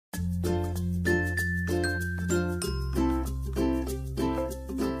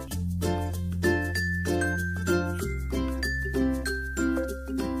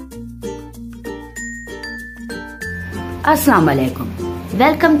अस्सलाम वालेकुम।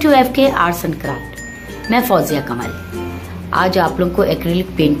 Welcome to FK arts and craft. मैं फौजिया कमल आज आप लोगों को एक्रिलिक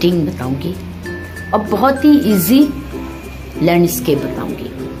पेंटिंग बताऊंगी और बहुत ही इजी लैंडस्केप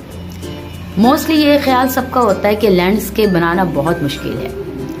बताऊंगी। मोस्टली ये ख्याल सबका होता है कि लैंडस्केप बनाना बहुत मुश्किल है,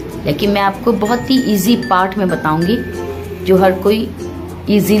 लेकिन मैं आपको बहुत ही इजी पार्ट में बताऊंगी जो हर कोई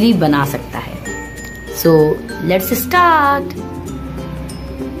इजीली बना सकता है। So let's start.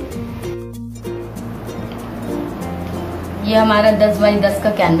 ये हमारा 10 बाई 10 का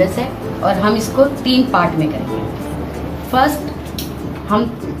कैनवस है और हम इसको 3 पार्ट में करेंगे। फर्स्ट हम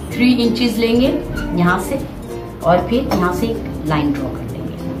 3 इंचेस लेंगे यहाँ से और फिर यहाँ से एक लाइन ड्रॉ कर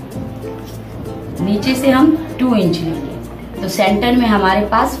लेंगे। नीचे से हम 2 इंच लेंगे तो सेंटर में हमारे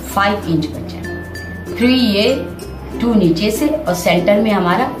पास 5 इंच बचा है। 3 ये 2 नीचे से और सेंटर में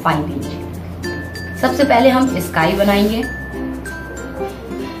हमारा 5 इंच। सबसे पहले हम स्काई बनाएंगे।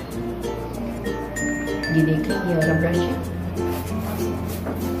 ये देखिए ये वाला ब्रश है।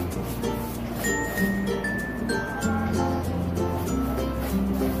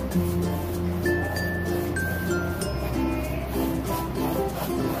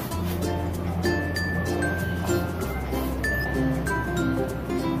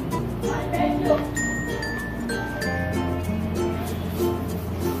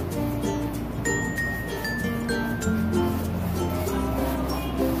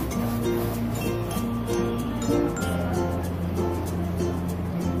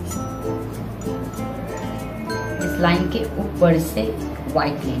 लाइन के ऊपर से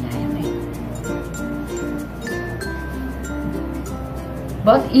व्हाइट लेना है हमें।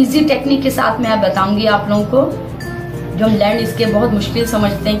 बहुत इजी टेक्निक के साथ मैं बताऊंगी आप लोगों को। जो हम लैंडस्केप बहुत मुश्किल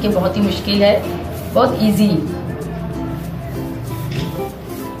समझते हैं कि बहुत ही मुश्किल है, बहुत इजी।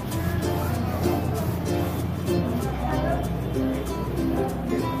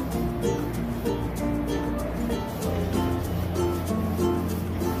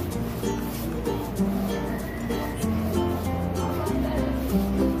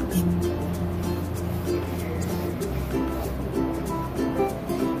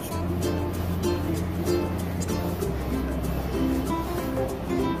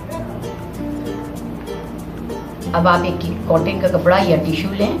 अब आप एक कॉटन का कपड़ा या टिश्यू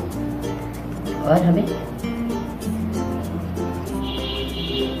लें और हमें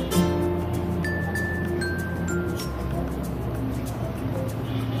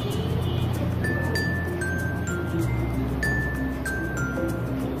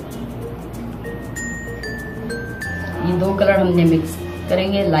ये 2 कलर हमने मिक्स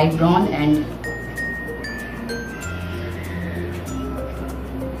करेंगे, लाइट ब्राउन एंड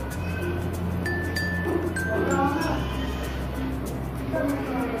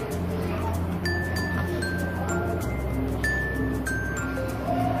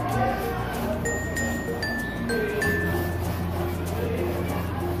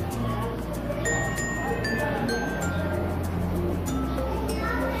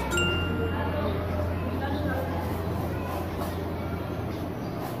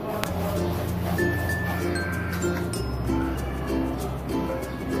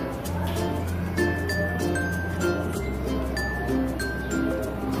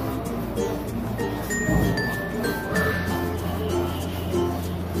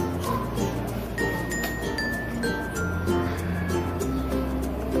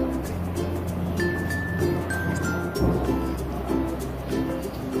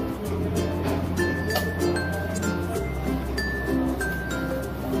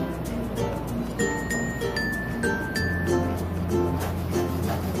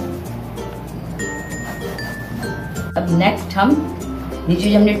अब नेक्स्ट हम नीचे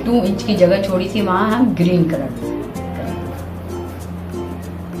जो हमने 2 इंच की जगह छोड़ी थी वहां हम ग्रीन कलर करेंगे।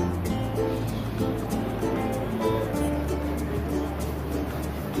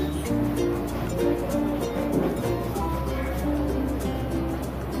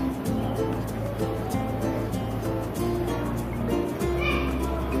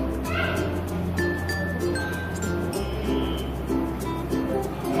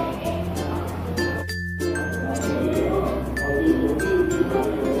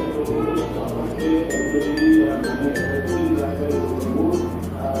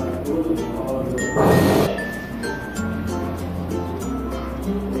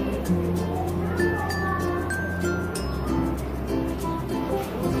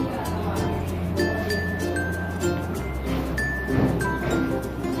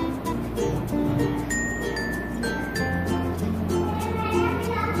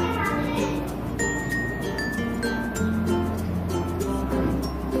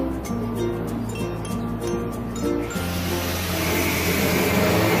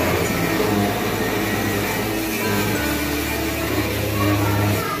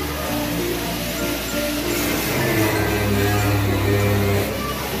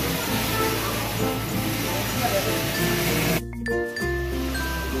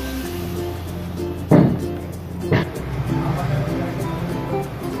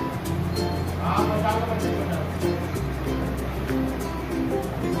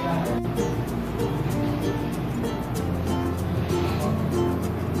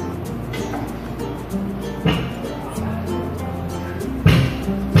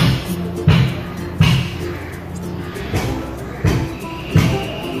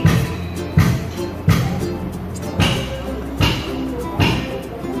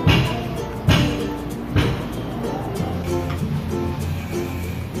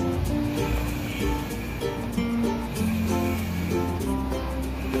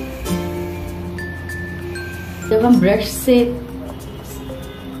 जब हम ब्रश से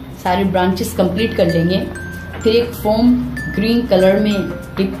सारे ब्रांचेस कंप्लीट कर लेंगे, फिर एक फोम ग्रीन कलर में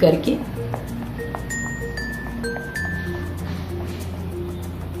डिप करके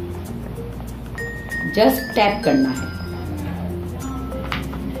जस्ट टैप करना है।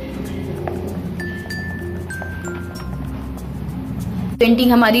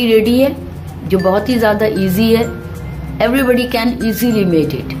 पेंटिंग हमारी रेडी है, जो बहुत ही ज्यादा इजी है। Everybody can easily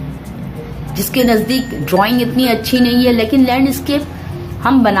made it. जिसके नजदीक ड्राइंग इतनी अच्छी नहीं है, लेकिन लैंडस्केप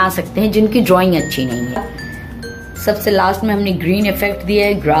हम बना सकते हैं जिनकी ड्राइंग अच्छी नहीं है। सबसे लास्ट में हमने ग्रीन इफेक्ट दिया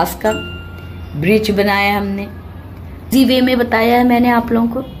है, ग्रास का ब्रिज बनाया है हमने। इजी वे में बताया है मैंने आप लोगों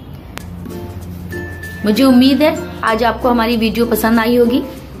को। मुझे उम्मीद है आज आपको हमारी वीडियो पसंद आई होगी।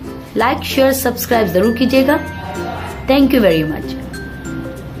 लाइक शेयर सब्सक्राइब जरूर कीजिएगा। Thank you very much.